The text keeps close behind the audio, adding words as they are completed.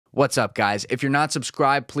What's up, guys? If you're not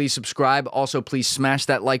subscribed, please subscribe. Also, please smash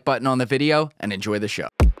that like button on the video and enjoy the show.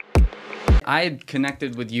 I had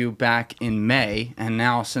connected with you back in May, and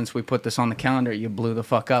now since we put this on the calendar, you blew the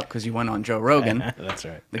fuck up because you went on Joe Rogan. That's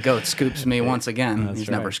right. The GOAT scoops me once again. That's He's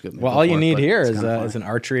right. never scooped me Well, before, all you need here is is an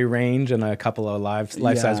archery range and a couple of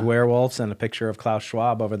life-size werewolves and a picture of Klaus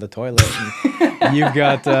Schwab over the toilet. And you've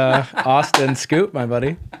got Austin Scoop, my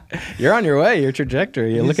buddy. You're on your way. Your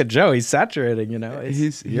trajectory. You look at Joe. He's saturating. You know,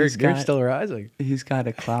 you're still rising. He's got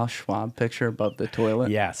a Klaus Schwab picture above the toilet.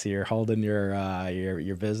 Yeah. So you're holding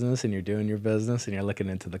your business and you're doing your business and you're looking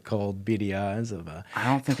into the cold, beady eyes of I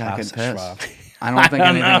don't think I could piss. Schwab. I don't think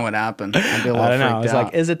anything would happen. I'd be a little I don't know. freaked It's out.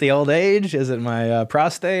 like, is it the old age? Is it my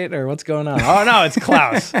prostate or what's going on? Oh no, it's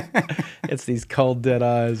Klaus. It's these cold, dead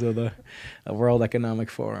eyes of the World Economic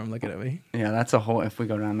Forum looking at me. Yeah, that's a whole. If we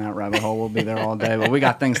go down that rabbit hole, we'll be there all day. But we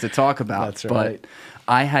got things to talk about. That's right. But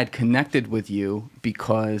I had connected with you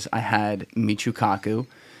because I had Michio Kaku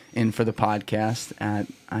in for the podcast.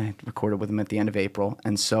 I recorded with him at the end of April,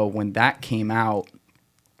 and so when that came out,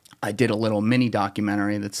 I did a little mini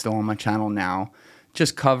documentary that's still on my channel now,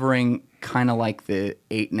 just covering kind of like the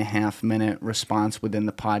 8.5-minute response within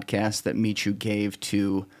the podcast that Michio gave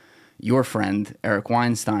to your friend Eric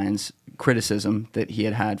Weinstein's criticism that he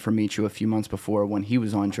had for Michio a few months before when he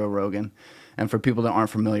was on Joe Rogan. And for people that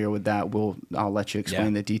aren't familiar with that, I'll let you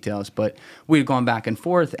explain the details. But we'd gone back and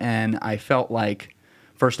forth, and I felt like,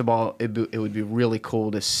 first of all, it would be really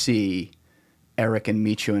cool to see Eric and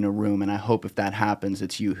Michio in a room, and I hope if that happens,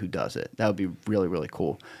 it's you who does it. That would be really, really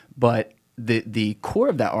cool. But the core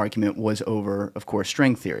of that argument was over, of course,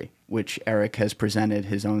 string theory, which Eric has presented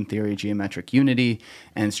his own theory, geometric unity,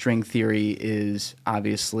 and string theory is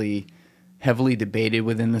obviously heavily debated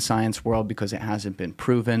within the science world because it hasn't been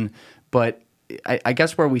proven. But I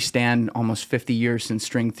guess where we stand almost 50 years since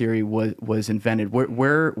string theory was invented,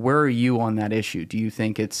 where are you on that issue? Do you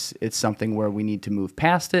think it's something where we need to move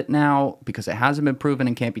past it now because it hasn't been proven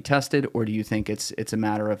and can't be tested, or do you think it's a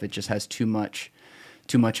matter of it just has too much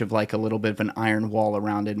of like a little bit of an iron wall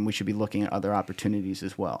around it, and we should be looking at other opportunities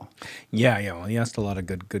as well? Yeah. Well, you asked a lot of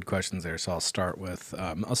good questions there. So I'll start with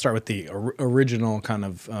the original kind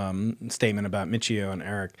of statement about Michio and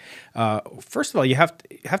Eric. First of all, you have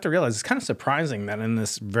to realize it's kind of surprising that in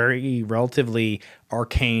this very relatively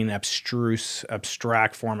arcane, abstruse,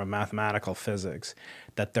 abstract form of mathematical physics,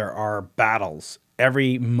 that there are battles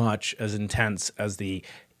every much as intense as the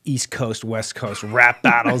East Coast, West Coast rap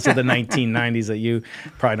battles of the 1990s that you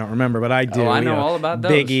probably don't remember, but I do. Oh, I know all about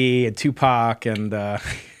those. Biggie and Tupac and there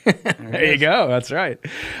you go. That's right.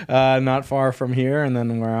 Not far from here, and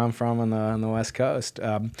then where I'm from on the West Coast.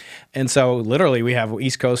 And so literally we have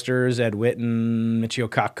East Coasters, Ed Whitten, Michio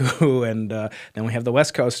Kaku, and then we have the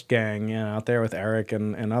West Coast gang out there with Eric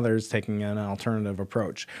and others taking an alternative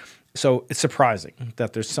approach. So it's surprising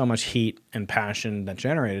that there's so much heat and passion that's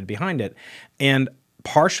generated behind it. And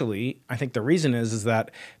partially, I think the reason is that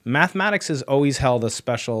mathematics has always held a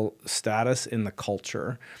special status in the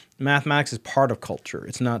culture. Mathematics is part of culture.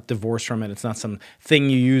 It's not divorced from it. It's not some thing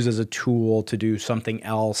you use as a tool to do something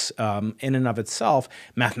else. In and of itself,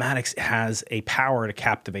 mathematics has a power to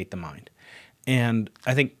captivate the mind. And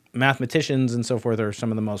I think mathematicians and so forth are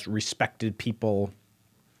some of the most respected people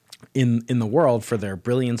in the world for their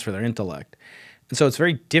brilliance, for their intellect. And so it's a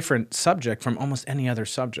very different subject from almost any other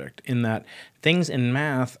subject in that things in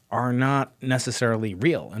math are not necessarily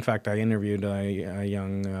real. In fact, I interviewed a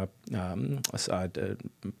young,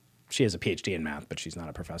 she has a PhD in math, but she's not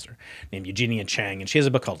a professor, named Eugenia Chang, and she has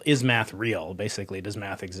a book called Is Math Real? Basically, does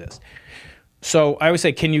math exist? So I always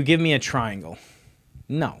say, can you give me a triangle?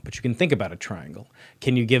 No, but you can think about a triangle.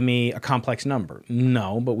 Can you give me a complex number?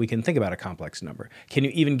 No, but we can think about a complex number. Can you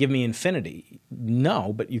even give me infinity?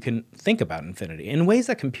 No, but you can think about infinity in ways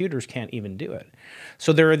that computers can't even do it.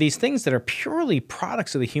 So there are these things that are purely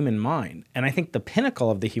products of the human mind, and I think the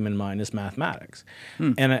pinnacle of the human mind is mathematics.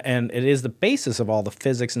 And it is the basis of all the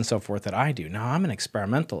physics and so forth that I do. Now, I'm an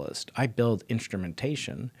experimentalist. I build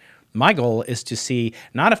instrumentation. My goal is to see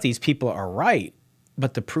not if these people are right,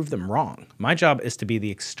 but to prove them wrong. My job is to be the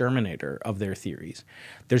exterminator of their theories.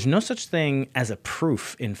 There's no such thing as a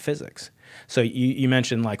proof in physics. So you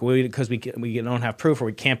mentioned like, because we don't have proof or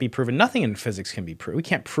we can't be proven. Nothing in physics can be proved. We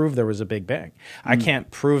can't prove there was a Big Bang. I can't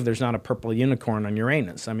prove there's not a purple unicorn on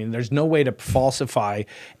Uranus. I mean, there's no way to falsify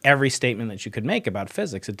every statement that you could make about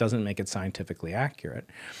physics. It doesn't make it scientifically accurate.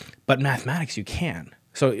 But mathematics, you can.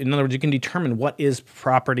 So in other words, you can determine what is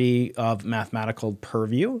property of mathematical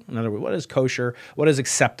purview. In other words, what is kosher, what is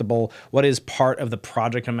acceptable, what is part of the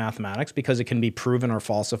project of mathematics, because it can be proven or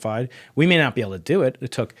falsified. We may not be able to do it.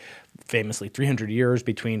 It took famously 300 years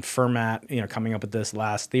between Fermat, coming up with this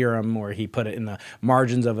last theorem, where he put it in the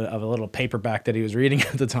margins of a little paperback that he was reading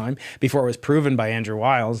at the time, before it was proven by Andrew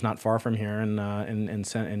Wiles, not far from here in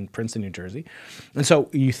Princeton, New Jersey. And so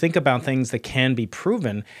you think about things that can be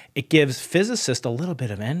proven, it gives physicists a little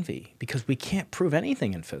bit of envy, because we can't prove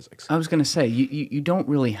anything in physics. I was going to say, you don't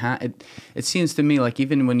really have it. It seems to me like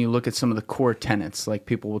even when you look at some of the core tenets, like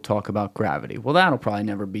people will talk about gravity. Well, that'll probably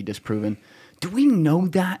never be disproven. Do we know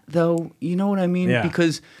that, though? You know what I mean? Yeah.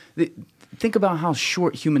 Because think about how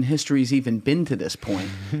short human history's even been to this point,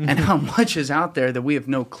 and how much is out there that we have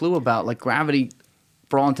no clue about. Like gravity,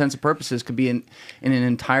 for all intents and purposes, could be in an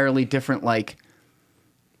entirely different, like,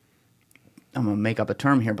 I'm going to make up a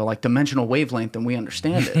term here, but like dimensional wavelength than we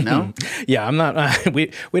understand it, no? Yeah, I'm not,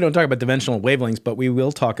 we don't talk about dimensional wavelengths, but we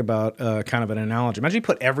will talk about kind of an analogy. Imagine you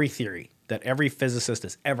put every theory that every physicist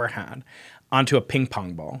has ever had onto a ping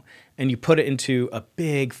pong ball, and you put it into a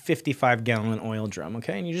big 55-gallon oil drum,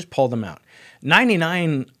 okay? And you just pull them out.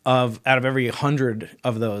 99 out of every 100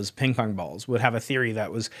 of those ping pong balls would have a theory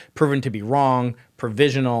that was proven to be wrong,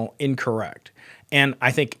 provisional, incorrect. And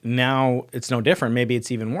I think now it's no different. Maybe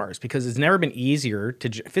it's even worse, because it's never been easier to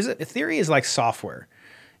theory is like software.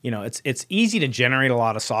 It's easy to generate a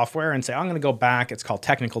lot of software and say, I'm going to go back. It's called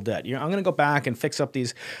technical debt. I'm going to go back and fix up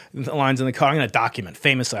these lines in the code. I'm going to document.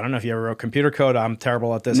 Famously, I don't know if you ever wrote computer code. I'm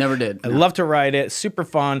terrible at this. Never did. I love to write it. Super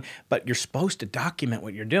fun. But you're supposed to document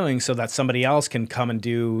what you're doing so that somebody else can come and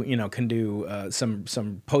do,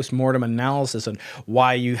 some post-mortem analysis on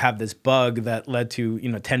why you have this bug that led to,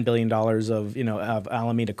 $10 billion of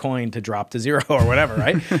Alameda coin to drop to zero or whatever,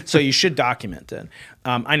 right? So you should document it.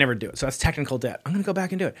 I never do it. So that's technical debt. I'm going to go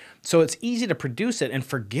back and do it. So it's easy to produce it and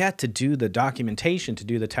forget to do the documentation, to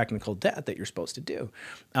do the technical debt that you're supposed to do.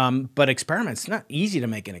 But experiments, it's not easy to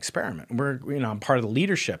make an experiment. I'm part of the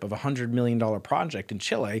leadership of a $100 million project in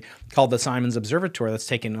Chile called the Simons Observatory that's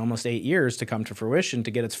taken almost 8 years to come to fruition,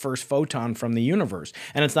 to get its first photon from the universe.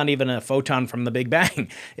 And it's not even a photon from the Big Bang.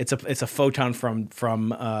 It's a photon from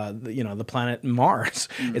the planet Mars.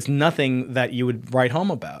 It's nothing that you would write home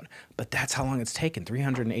about. But that's how long it's taken,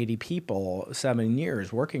 380 people, 7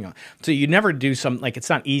 years working on. So you never do it's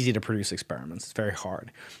not easy to produce experiments. It's very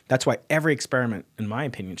hard. That's why every experiment, in my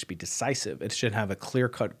opinion, should be decisive. It should have a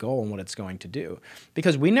clear-cut goal on what it's going to do.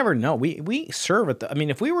 Because we never know. We serve at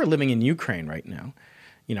if we were living in Ukraine right now,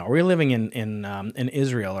 we're living in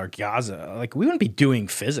Israel or Gaza, like we wouldn't be doing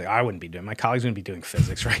physics. I wouldn't be doing. My colleagues wouldn't be doing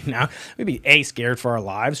physics right now. We'd be scared for our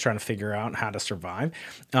lives, trying to figure out how to survive.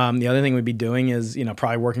 The other thing we'd be doing is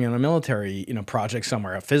probably working on a military project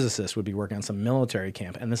somewhere. A physicist would be working on some military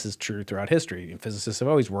camp, and this is true throughout history. Physicists have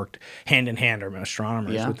always worked hand in hand, or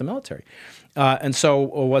astronomers with the military. And so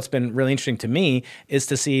what's been really interesting to me is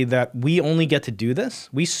to see that we only get to do this.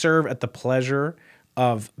 We serve at the pleasure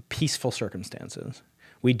of peaceful circumstances.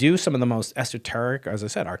 We do some of the most esoteric, as I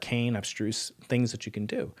said, arcane, abstruse things that you can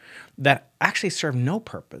do that actually serve no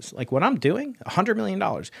purpose. Like what I'm doing, $100 million.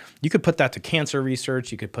 You could put that to cancer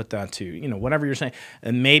research. You could put that to, whatever you're saying.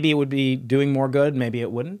 And maybe it would be doing more good. Maybe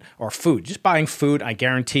it wouldn't. Or food. Just buying food, I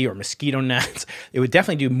guarantee, or mosquito nets. It would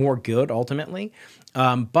definitely do more good ultimately.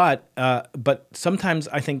 But sometimes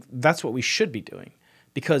I think that's what we should be doing.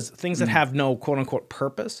 Because things that have no quote-unquote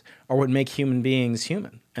purpose are what make human beings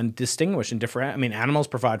human and distinguish and different. I mean, animals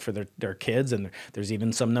provide for their kids, and there's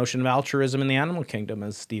even some notion of altruism in the animal kingdom,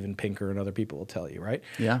 as Steven Pinker and other people will tell you, right?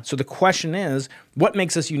 Yeah. So the question is, what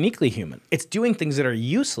makes us uniquely human? It's doing things that are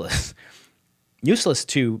useless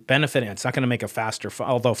to benefit. It's not going to make a faster,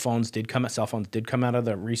 although cell phones did come out of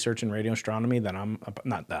the research in radio astronomy that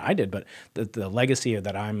not that I did, but the legacy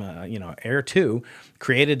that I'm heir to,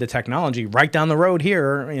 created the technology right down the road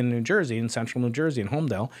here in New Jersey, in central New Jersey, in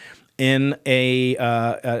Homedale,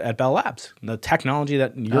 at Bell Labs, the technology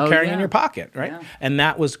that you're carrying in your pocket, right? Yeah. And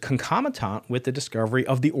that was concomitant with the discovery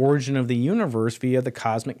of the origin of the universe via the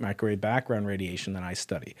cosmic microwave background radiation that I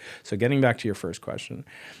study. So getting back to your first question,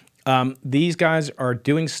 these guys are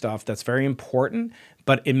doing stuff that's very important,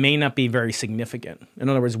 but it may not be very significant. In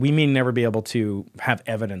other words, we may never be able to have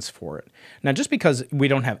evidence for it. Now, just because we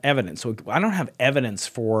don't have evidence, so I don't have evidence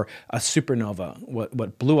for a supernova,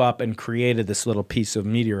 what blew up and created this little piece of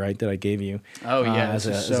meteorite that I gave you. Oh, yeah,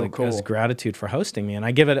 cool. As gratitude for hosting me. And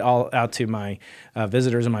I give it all out to my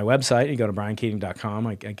visitors on my website. You go to briankeating.com.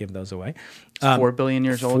 I give those away. 4 billion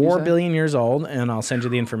years old? 4 billion years old, and I'll send you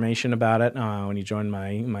the information about it when you join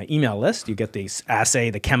my email list. You get the assay,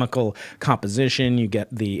 the chemical composition, you get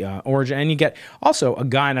get the origin, and you get also a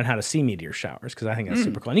guide on how to see meteor showers, because I think that's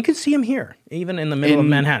super cool. And you can see them here, even in the middle of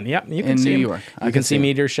Manhattan. Yep, you can see New them. York. You can see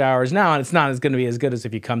meteor showers now, and it's not going to be as good as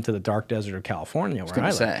if you come to the dark desert of California, where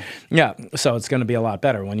I live. Yeah, so it's going to be a lot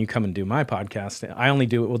better when you come and do my podcast. I only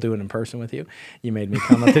do it. We'll do it in person with you. You made me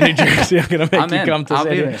come up to New Jersey. I'm going to make you come to. I'll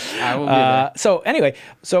be there. I will be there. So anyway,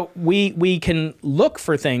 so we can look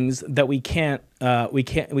for things that we can't. We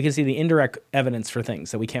can see the indirect evidence for things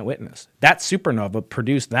that we can't witness. That supernova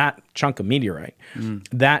produced that chunk of meteorite.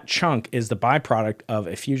 That chunk is the byproduct of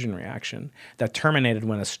a fusion reaction that terminated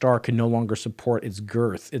when a star could no longer support its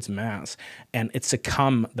girth, its mass, and it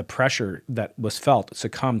succumbed, the pressure that was felt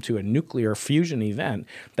succumbed to a nuclear fusion event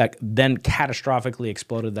that then catastrophically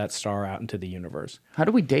exploded that star out into the universe. How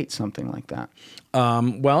do we date something like that?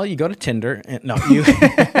 Well, you go to Tinder. That's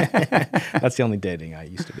the only dating I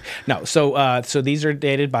used to be. No, so these are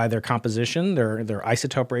dated by their composition, their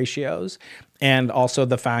isotope ratios, and also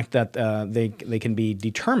the fact that they can be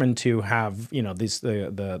determined to have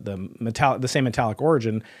the same metallic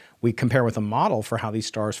origin. We compare with a model for how these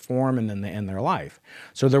stars form and then they end their life.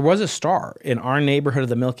 So there was a star in our neighborhood of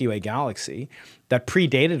the Milky Way galaxy that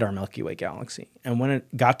predated our Milky Way galaxy. And when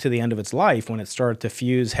it got to the end of its life, when it started to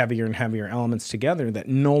fuse heavier and heavier elements together that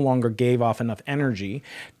no longer gave off enough energy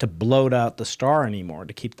to bloat out the star anymore,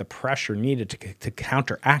 to keep the pressure needed to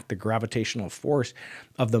counteract the gravitational force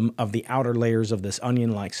of the outer layers of this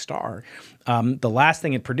onion-like star, the last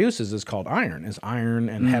thing it produces is called iron,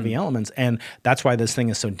 and heavy elements. And that's why this thing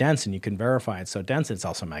is so dense, and you can verify it's so dense. It's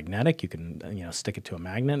also magnetic. You can stick it to a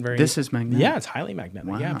magnet. This is magnetic? Yeah, it's highly magnetic.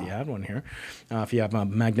 Wow. Yeah, if you had one here. If you have a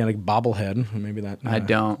magnetic bobblehead, maybe that. I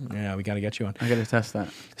don't. Yeah, we got to get you one. I got to test that.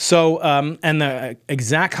 So, and the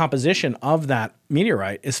exact composition of that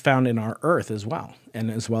meteorite is found in our Earth as well, and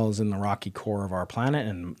as well as in the rocky core of our planet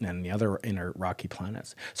and the other inner rocky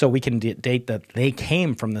planets. So we can date that they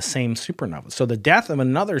came from the same supernova. So the death of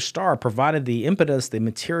another star provided the impetus, the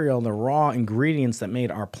material, the raw ingredients that made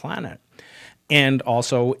our planet, and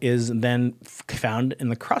also is then found in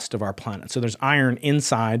the crust of our planet. So there's iron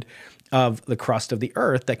inside of the crust of the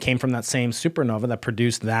Earth that came from that same supernova that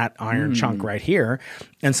produced that iron chunk right here.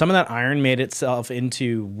 And some of that iron made itself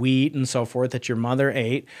into wheat and so forth that your mother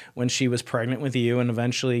ate when she was pregnant with you, and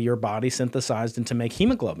eventually your body synthesized into make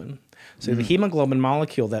hemoglobin. So the hemoglobin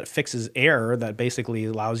molecule that fixes air, that basically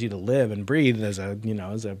allows you to live and breathe as a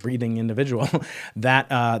breathing individual,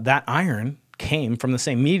 that iron came from the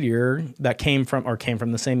same meteor that came from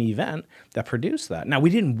the same event that produced that. Now, we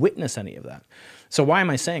didn't witness any of that. So why am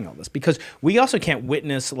I saying all this? Because we also can't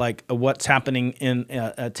witness like what's happening in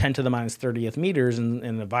 10 to the minus 30th meters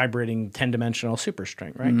in a vibrating 10-dimensional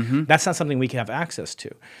superstring, right? That's not something we can have access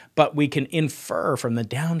to. But we can infer from the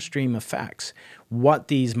downstream effects what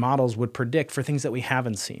these models would predict for things that we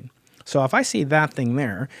haven't seen. So if I see that thing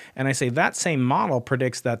there, and I say that same model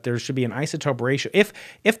predicts that there should be an isotope ratio,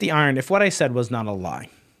 if what I said was not a lie,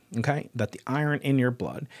 okay, that the iron in your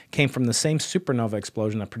blood came from the same supernova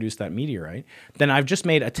explosion that produced that meteorite, then I've just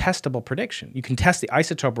made a testable prediction. You can test the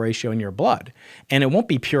isotope ratio in your blood, and it won't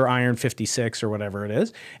be pure iron 56 or whatever it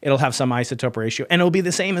is. It'll have some isotope ratio, and it'll be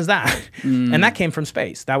the same as that. And that came from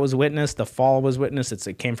space. That was witnessed. The fall was witnessed.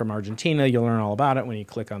 It came from Argentina. You'll learn all about it when you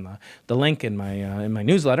click on the link in my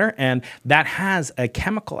newsletter. And that has a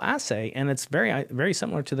chemical assay, and it's very, very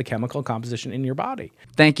similar to the chemical composition in your body.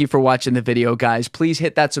 Thank you for watching the video, guys. Please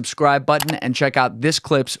hit that subscribe button and check out this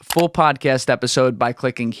clip's full podcast episode by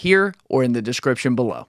clicking here or in the description below.